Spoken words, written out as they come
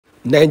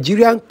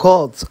Nigerian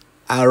courts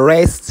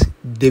arrest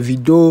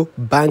Davido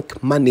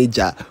bank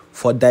manager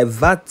for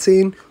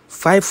diverting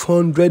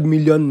 500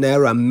 million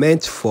naira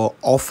meant for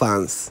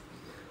orphans.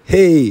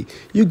 Hey,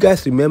 you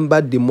guys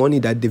remember the money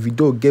that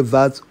Davido gave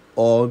out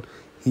on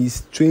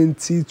his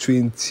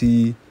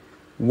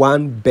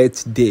 2021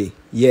 birthday?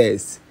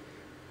 Yes,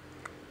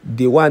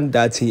 the one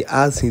that he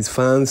asked his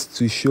fans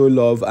to show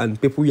love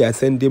and people were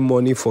sending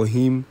money for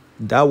him.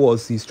 That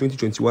was his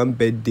 2021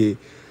 birthday.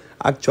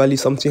 Actually,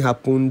 something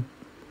happened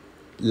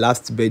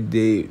last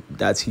birthday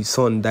that his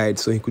son died,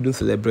 so he couldn't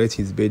celebrate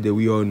his birthday.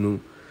 We all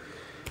know.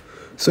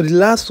 So the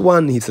last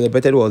one he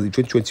celebrated was in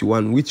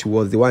 2021, which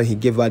was the one he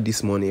gave out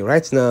this money.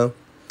 Right now,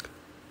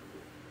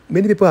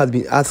 many people have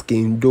been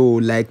asking, though,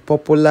 like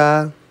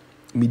popular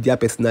media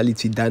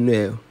personality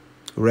Daniel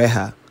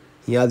Reha,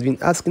 he has been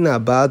asking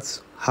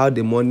about how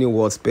the money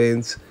was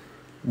spent,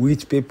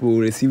 which people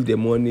received the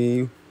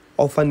money,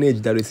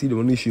 orphanage that received the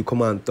money should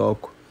come and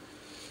talk.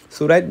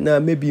 So right now,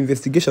 maybe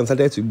investigation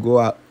started to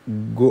go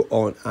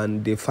on,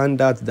 and they found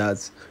out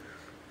that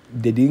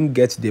they didn't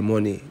get the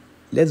money.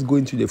 Let's go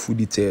into the full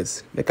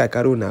details. Make I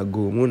carry on and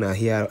go. I want to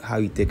hear how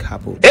it take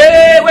happen.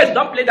 Hey, wait,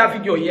 don't play that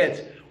video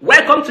yet.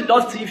 Welcome to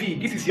Lost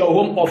TV. This is your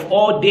home of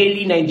all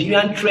daily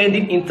Nigerian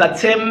trending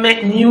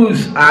entertainment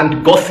news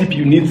and gossip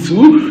you need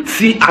to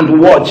see and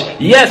watch.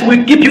 Yes,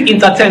 we keep you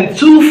entertained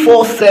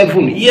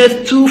 247.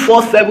 Yes,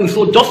 247.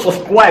 So just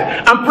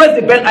subscribe and press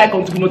the bell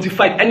icon to be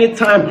notified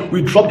anytime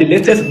we drop the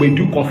latest we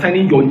do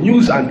concerning your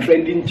news and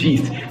trending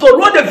gist. So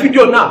roll the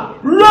video now.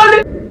 Roll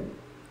it.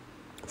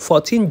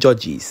 14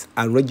 judges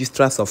and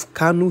registrars of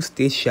Kano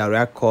State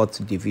Sharia Court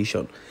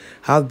Division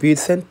have been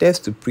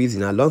sentenced to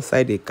prison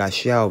alongside a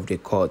cashier of the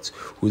court,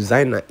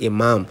 Huzaina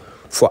Imam,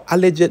 for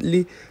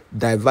allegedly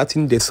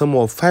diverting the sum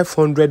of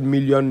 500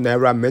 million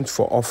naira meant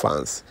for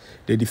orphans.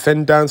 The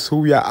defendants,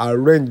 who were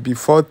arraigned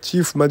before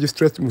Chief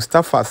Magistrate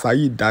Mustafa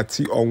Saeed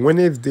Dati on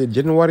Wednesday,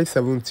 January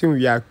 17,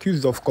 were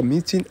accused of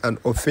committing an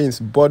offense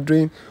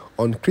bordering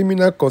on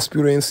criminal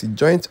conspiracy,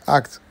 joint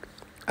act,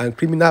 and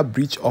criminal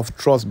breach of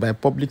trust by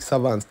public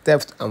servants,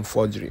 theft, and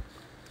forgery.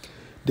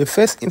 The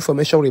first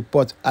information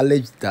report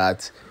alleged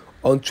that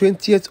on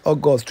 20th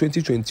August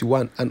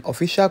 2021, an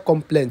official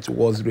complaint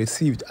was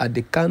received at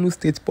the Kano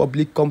State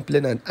Public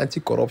Complaint and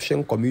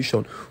Anti-Corruption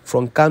Commission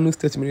from Kano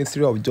State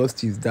Ministry of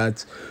Justice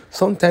that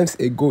sometimes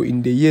ago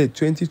in the year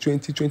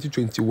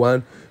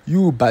 2020-2021,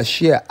 you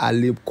Bashir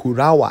Ali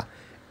Kurawa,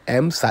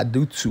 M.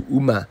 Sadutu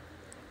Umar,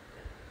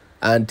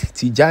 and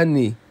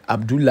Tijani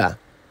Abdullah,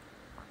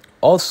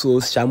 also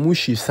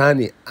Shamushi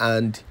Sani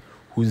and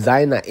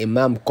Huzaina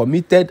Imam,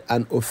 committed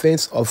an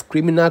offense of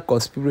criminal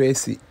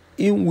conspiracy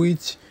in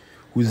which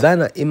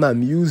Huzaina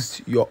Imam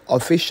used your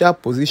official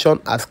position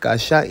as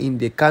cashier in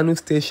the Kano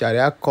State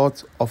Sharia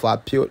Court of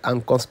Appeal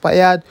and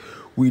conspired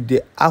with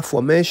the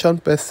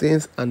aforementioned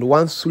persons and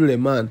one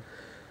Suleiman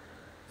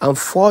and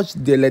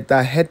forged the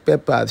letterhead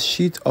paper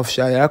sheet of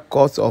Sharia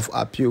Court of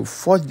Appeal,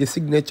 forged the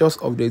signatures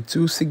of the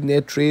two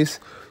signatories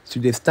to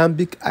the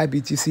Stanbic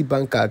IBTC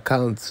bank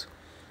accounts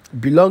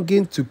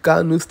belonging to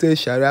Kano State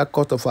Sharia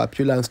Court of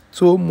Appeal and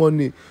stole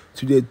money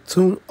to the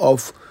tune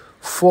of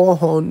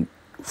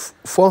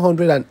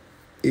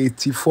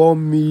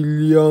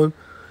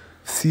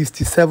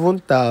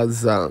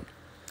 484,067,000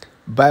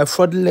 by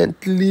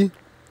fraudulently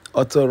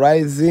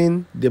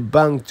authorizing the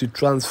bank to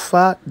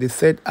transfer the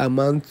said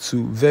amount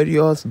to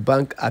various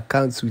bank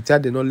accounts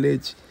without the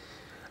knowledge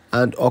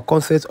and or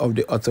consent of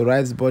the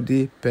authorized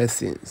body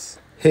persons.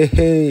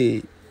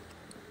 Hey.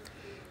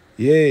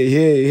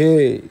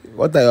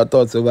 What are your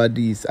thoughts over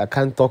this? I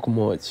can't talk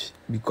much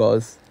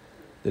because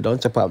they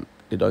don't chop up.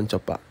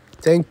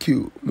 Thank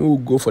you. We will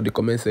go for the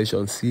comment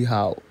section, see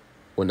how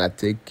when I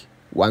take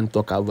one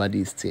talk over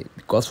this thing.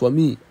 Because for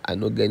me, I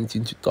don't get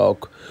anything to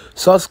talk.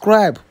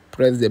 Subscribe,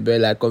 press the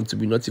bell icon to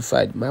be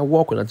notified. My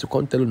work on to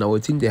come tell you now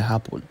what thing they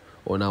happen.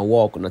 On our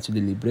work on to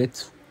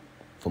deliberate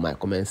for my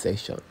comment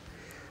section.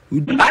 I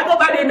go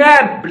by the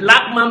name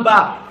Black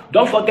Mamba.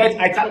 Don't forget,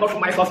 I thank God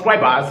for my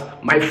subscribers,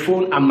 my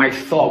phone, and my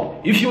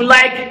sub. If you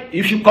like,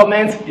 if you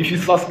comment, if you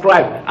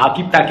subscribe, I'll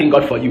keep thanking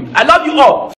God for you. I love you all.